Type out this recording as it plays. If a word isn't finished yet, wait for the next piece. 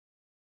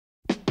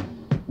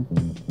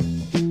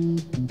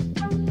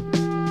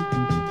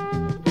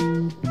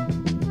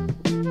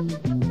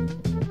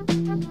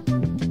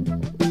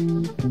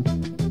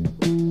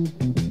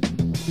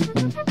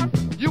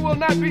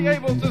not be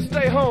able to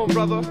stay home,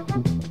 brother.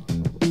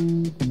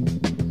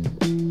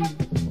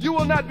 You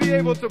will not be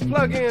able to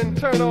plug in,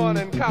 turn on,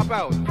 and cop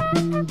out.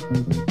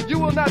 You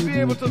will not be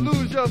able to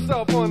lose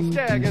yourself on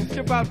Skag and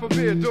skip out for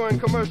beer during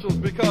commercials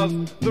because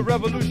the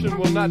revolution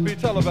will not be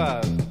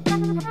televised.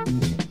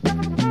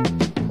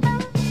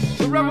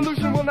 The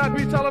revolution will not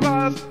be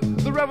televised.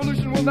 The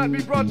revolution will not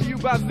be brought to you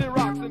by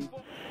Xerox.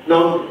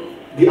 Now,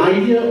 the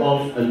idea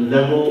of a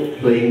level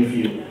playing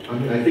field,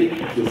 I think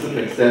to a certain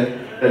extent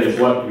that is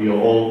what we are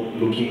all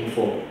looking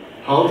for.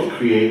 How to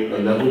create a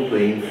level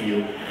playing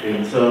field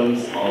in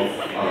terms of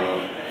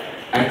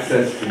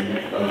access to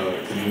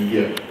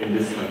media in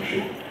this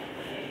country.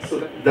 So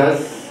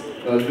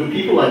do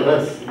people like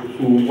us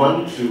who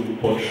want to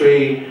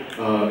portray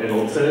an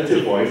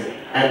alternative voice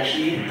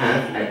actually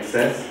have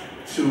access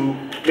to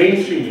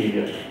mainstream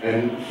media?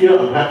 And here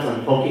perhaps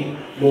I'm talking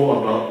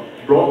more about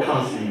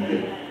broadcast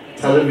media,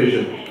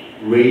 television,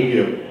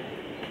 radio.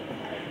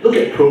 Look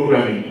at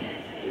programming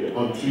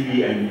on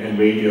TV and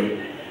radio.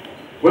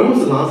 When was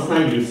the last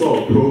time you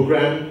saw a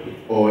program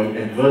or an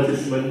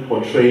advertisement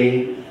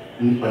portraying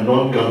a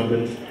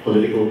non-government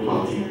political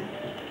party?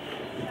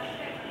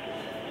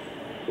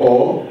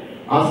 Or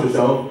ask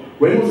yourself,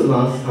 when was the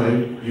last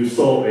time you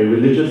saw a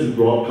religious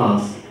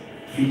broadcast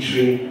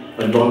featuring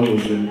a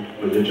non-Muslim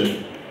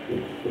religion?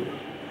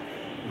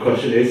 The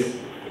question is,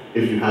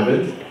 if you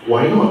haven't,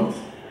 why not?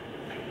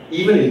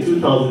 Even in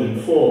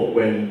 2004,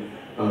 when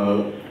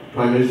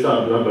Prime Minister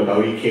Abdullah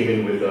Badawi came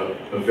in with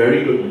a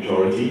very good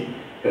majority,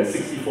 at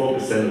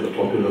 64% of the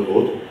popular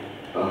vote,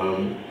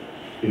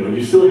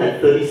 you still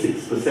had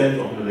 36%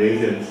 of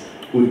Malaysians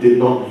who did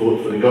not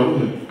vote for the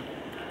government.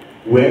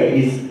 Where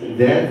is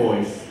their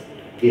voice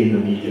in the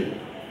media?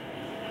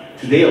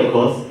 Today, of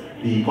course,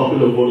 the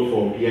popular vote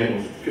for PM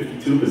was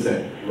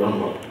 52%,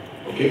 roundabout.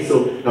 Okay,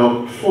 so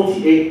now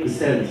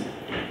 48%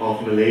 of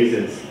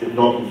Malaysians did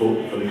not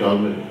vote for the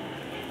government.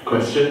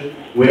 Question,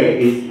 where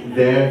is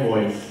their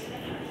voice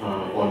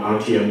on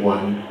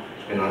RTM1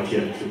 and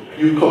RTM2?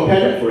 You compare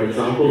that, for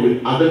example,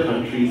 with other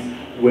countries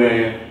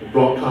where the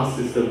broadcast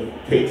system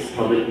takes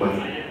public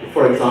money.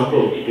 For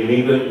example, in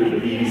England with the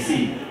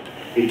BBC,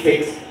 it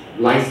takes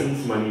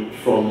license money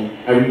from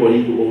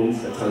everybody who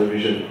owns a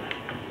television,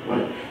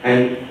 right?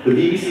 And the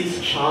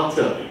BBC's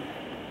charter,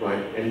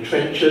 right,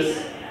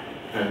 entrenches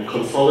and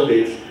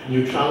consolidates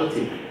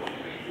neutrality.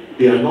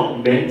 They are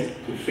not meant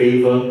to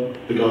favor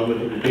the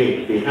government of the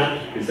day. They have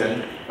to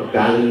present a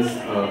balanced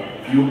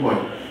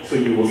viewpoint. So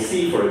you will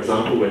see, for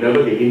example,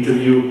 whenever they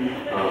interview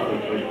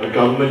a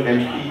government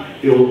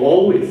MP, they will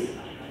always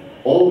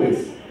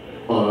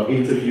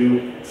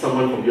interview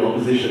someone from the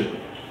opposition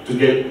to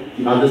get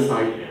the other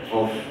side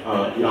of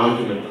the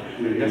argument.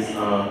 Yes,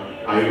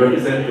 I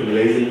represent the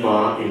Malaysian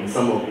bar in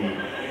some of the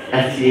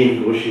FTA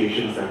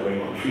negotiations that are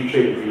going on, free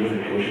trade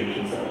agreement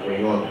negotiations that are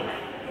going on.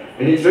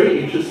 And it's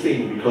very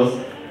interesting because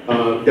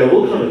there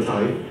will come a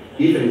time,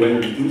 even when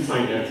we do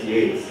sign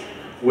FTAs,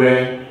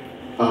 where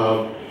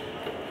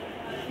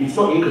it's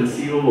not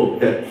inconceivable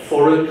that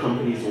foreign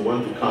companies will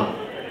want to come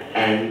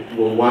and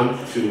will want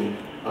to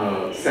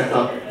set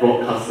up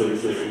broadcast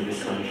services in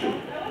this country.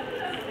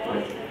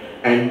 Right?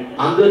 And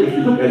if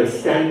you look at a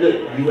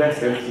standard US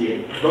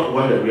FTA, not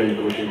one that we are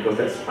negotiating because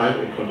that's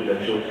private and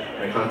confidential,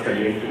 and I can't tell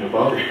you anything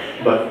about it,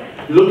 but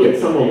look at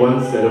some of the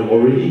ones that have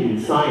already been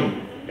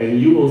signed,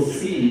 and you will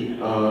see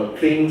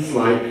things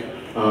like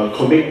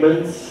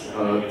commitments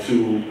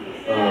to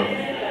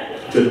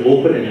an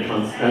open and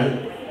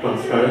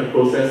transparent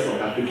process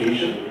of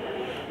application.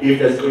 If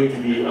there's going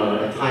to be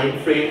a time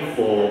frame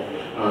for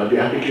the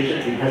application,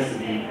 it has to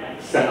be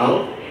set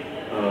out.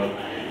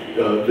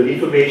 The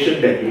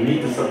information that you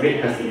need to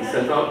submit has to be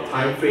set out.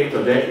 Time frames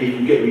are there. If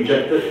you get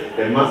rejected,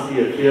 there must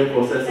be a clear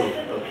process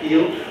of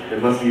appeal. There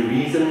must be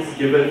reasons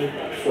given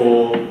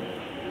for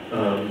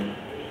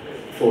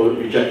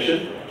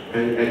rejection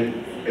and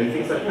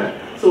things like that.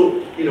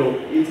 So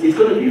it's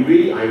going to be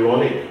really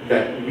ironic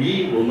that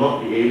we will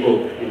not be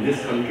able in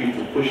this country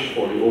to push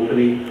for the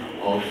opening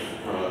of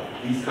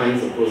these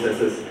kinds of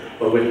processes.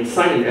 But when we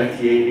sign an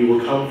FTA, it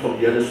will come from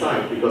the other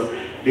side because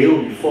they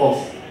will be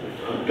forced,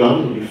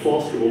 government will be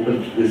forced to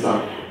open this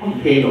up on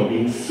pain of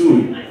being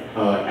sued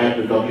at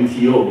the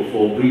WTO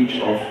for breach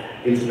of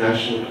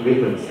international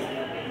commitments.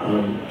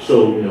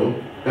 So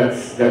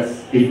if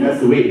that's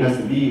the way it has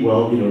to be,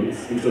 well,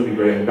 it's going to be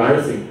very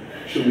embarrassing.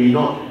 Should we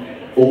not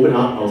open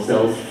up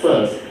ourselves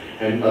first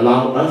and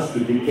allow us to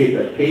dictate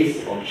the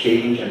pace of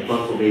change and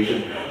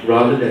transformation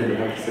rather than to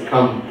have to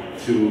succumb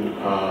to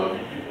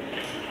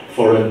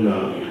foreign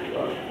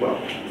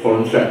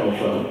threat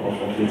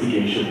of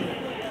litigation?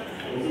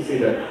 I also say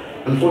that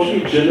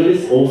unfortunately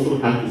journalists also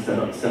have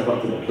to step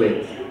up to the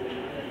plate.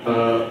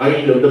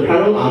 The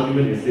parallel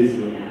argument is this.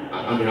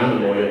 I'm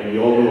a lawyer, and we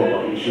all know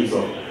about issues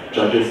of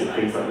judges and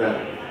things like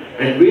that.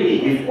 And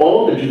really, if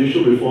all the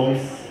judicial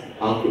reforms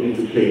are put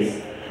into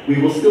place, we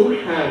will still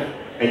have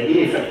an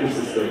ineffective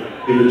system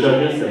if the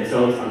judges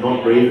themselves are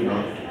not brave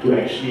enough to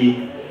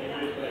actually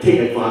take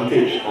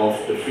advantage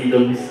of the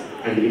freedoms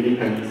and the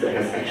independence that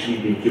has actually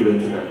been given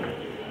to them.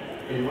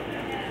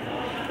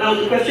 Now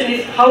the question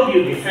is, how do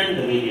you defend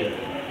the media?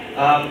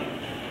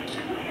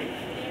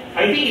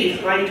 I think it is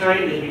high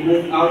time that we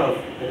move out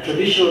of the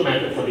traditional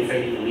methods of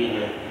defending the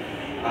media,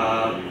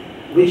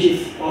 which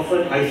is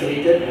often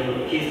isolated and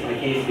on a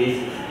case-by-case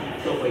basis.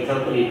 So for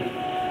example, in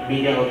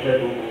media outlet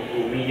or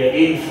media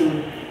A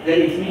soon,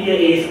 then it's media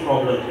A's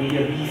problem,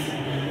 media B, C, D,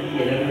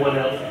 E, and everyone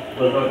else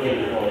will not get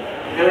involved.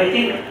 And I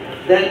think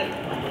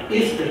that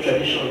is the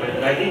traditional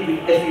method. I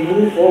think as we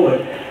move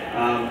forward,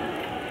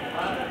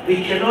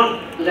 we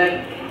cannot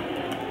let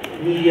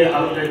media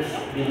outlets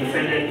be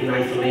defended in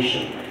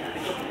isolation.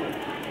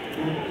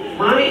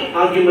 My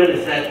argument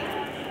is that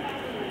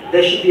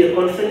there should be a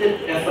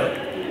concerted effort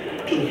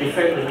to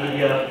defend the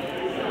media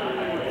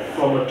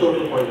from a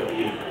total point of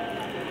view.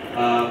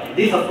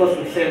 This, of course,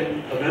 would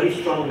send a very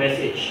strong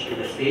message to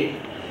the state.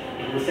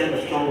 It will send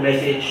a strong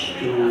message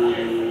to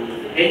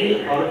any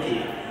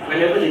authority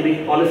whenever they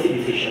make policy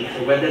decisions,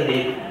 so whether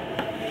they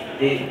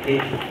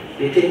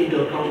take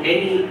into account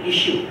any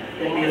issue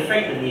that may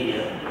affect the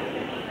media,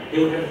 they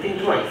would have to think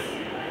twice.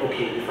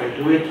 Okay, if I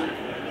do it,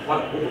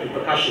 what would the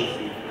repercussions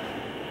be?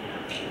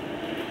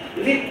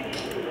 You see,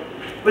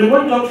 when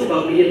one talks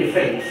about media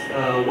defense,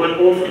 one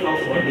also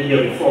talks about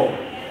media reform.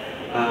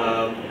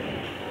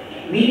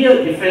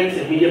 Media defense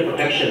and media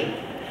protection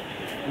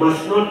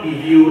must not be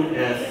viewed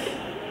as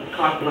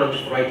carte blanche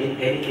for writing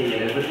anything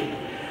and everything.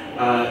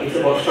 It's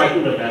about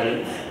striking the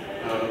balance.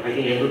 I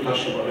think Andrew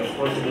touched about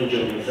responsible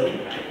journalism,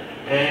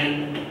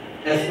 and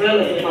as well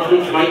as the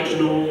public's right to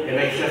know and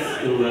access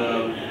to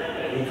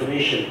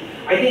information.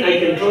 I think I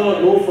can draw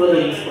no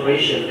further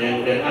inspiration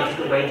than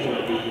Article 19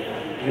 of the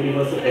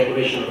Universal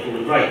Declaration of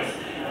Human Rights,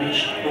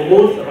 which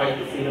promotes the right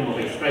to freedom of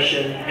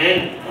expression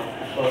and,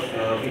 of course,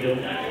 freedom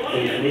of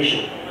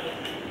information.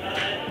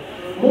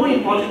 More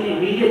importantly,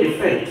 media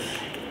defense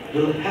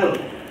will help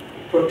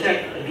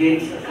protect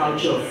against a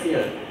culture of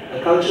fear. A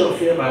culture of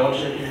fear by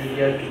alternative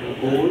media to be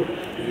bold,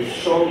 to be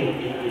strong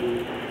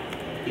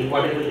in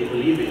whatever they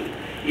believe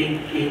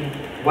in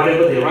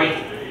whatever they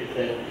write.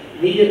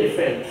 Media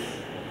defense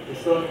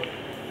is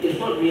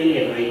not really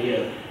an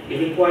idea. It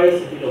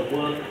requires a bit of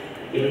work,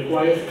 it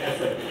requires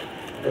effort.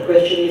 The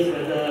question is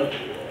whether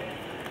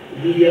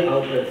media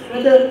outlets,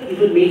 whether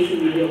even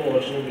mainstream media or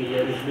alternative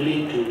media is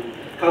willing to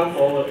come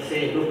forward and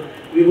say, look,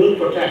 we will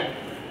protect,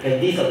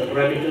 and these are the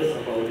parameters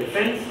of our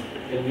defense,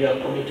 and we are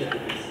committed to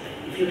this.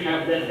 If you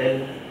have that,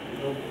 then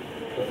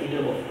the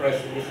freedom of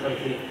press in this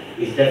country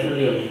is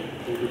definitely a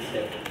good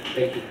step.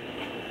 Thank you.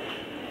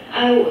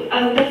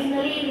 I would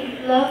definitely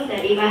love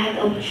that if I had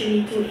the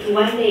opportunity to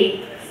one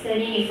day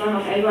standing in front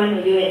of everyone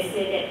of you and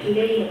say that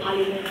today in the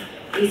Parliament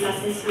we have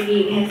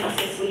successfully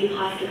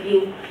passed the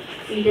bill,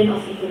 Freedom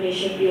of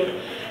Information Bill.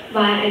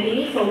 But I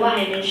believe from what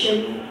I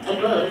mentioned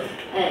above,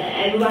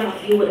 every one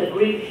of you would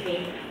agree with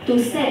me.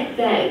 To say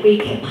that we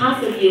can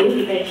pass the bill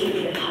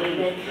eventually in the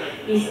Parliament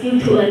is still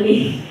too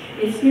early.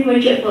 It's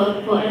premature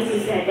for us to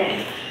say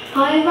that.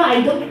 However,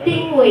 I don't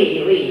think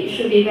we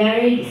should be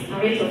very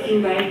discouraged or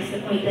feel very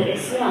disappointed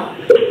as well,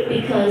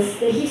 because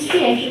the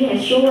history actually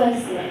has shown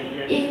us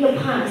that in the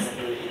past,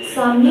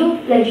 some new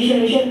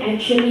legislation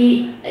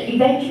actually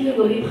eventually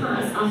will be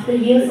passed after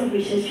years of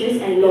researches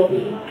and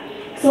lobbying.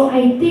 So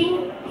I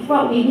think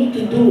what we need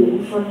to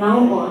do from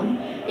now on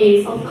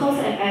is, of course,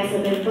 as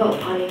a member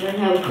of Parliament,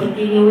 I will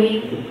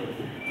continually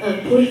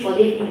push for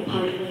it in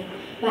Parliament.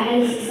 But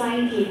at a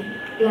society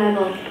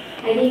level,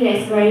 I think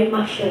there's very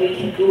much that we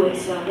can do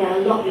as well. There are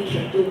a lot we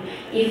can do.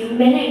 If we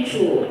manage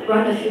to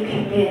run a few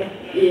campaigns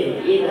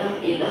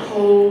in the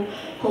whole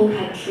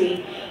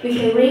country, we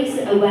can raise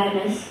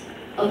awareness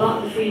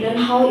about the freedom,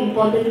 how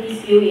important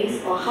this bill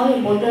is, or how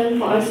important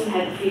for us to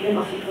have freedom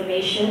of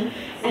information.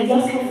 And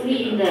just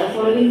hopefully in the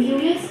following few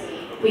years,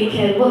 we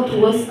can work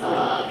towards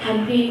a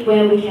country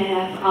where we can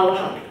have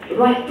our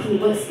right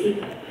towards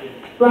information,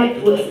 right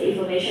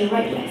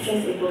to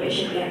access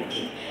information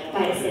guaranteed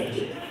by the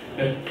statute.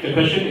 The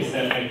question is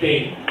that I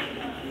think,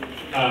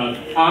 are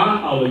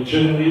our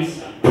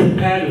journalists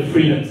prepared to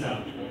free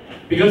themselves?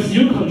 Because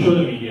you control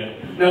the media.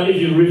 Now, if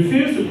you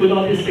refuse to put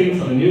all these things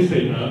on the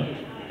newspaper,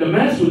 the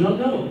mass will not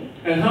know.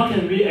 And how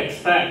can we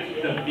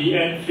expect the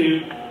BN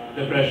feel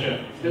the pressure?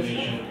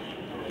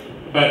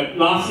 But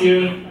last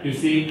year, you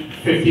see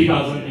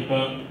 50,000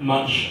 people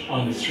march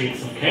on the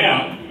streets of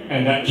KL,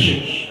 and that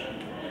changed,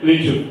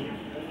 lead to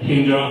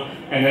Hindra,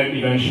 and then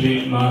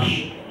eventually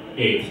March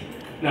 8.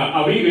 Now,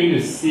 are we going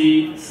to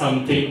see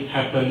something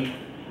happen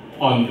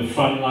on the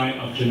front line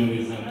of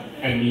journalism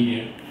and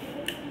media?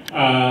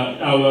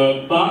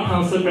 Our Bar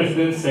Council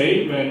president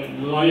said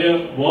when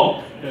lawyer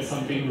walk, there's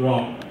something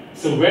wrong.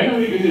 So when are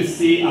we going to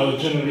see our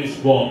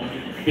journalists walk?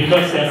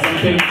 Because there's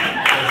something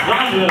that's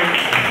wrong.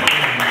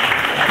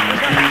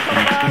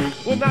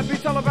 Will not be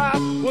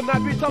televised, will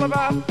not be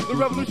televised. The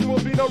revolution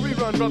will be no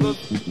rerun, brothers.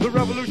 The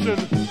revolution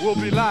will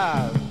be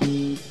live.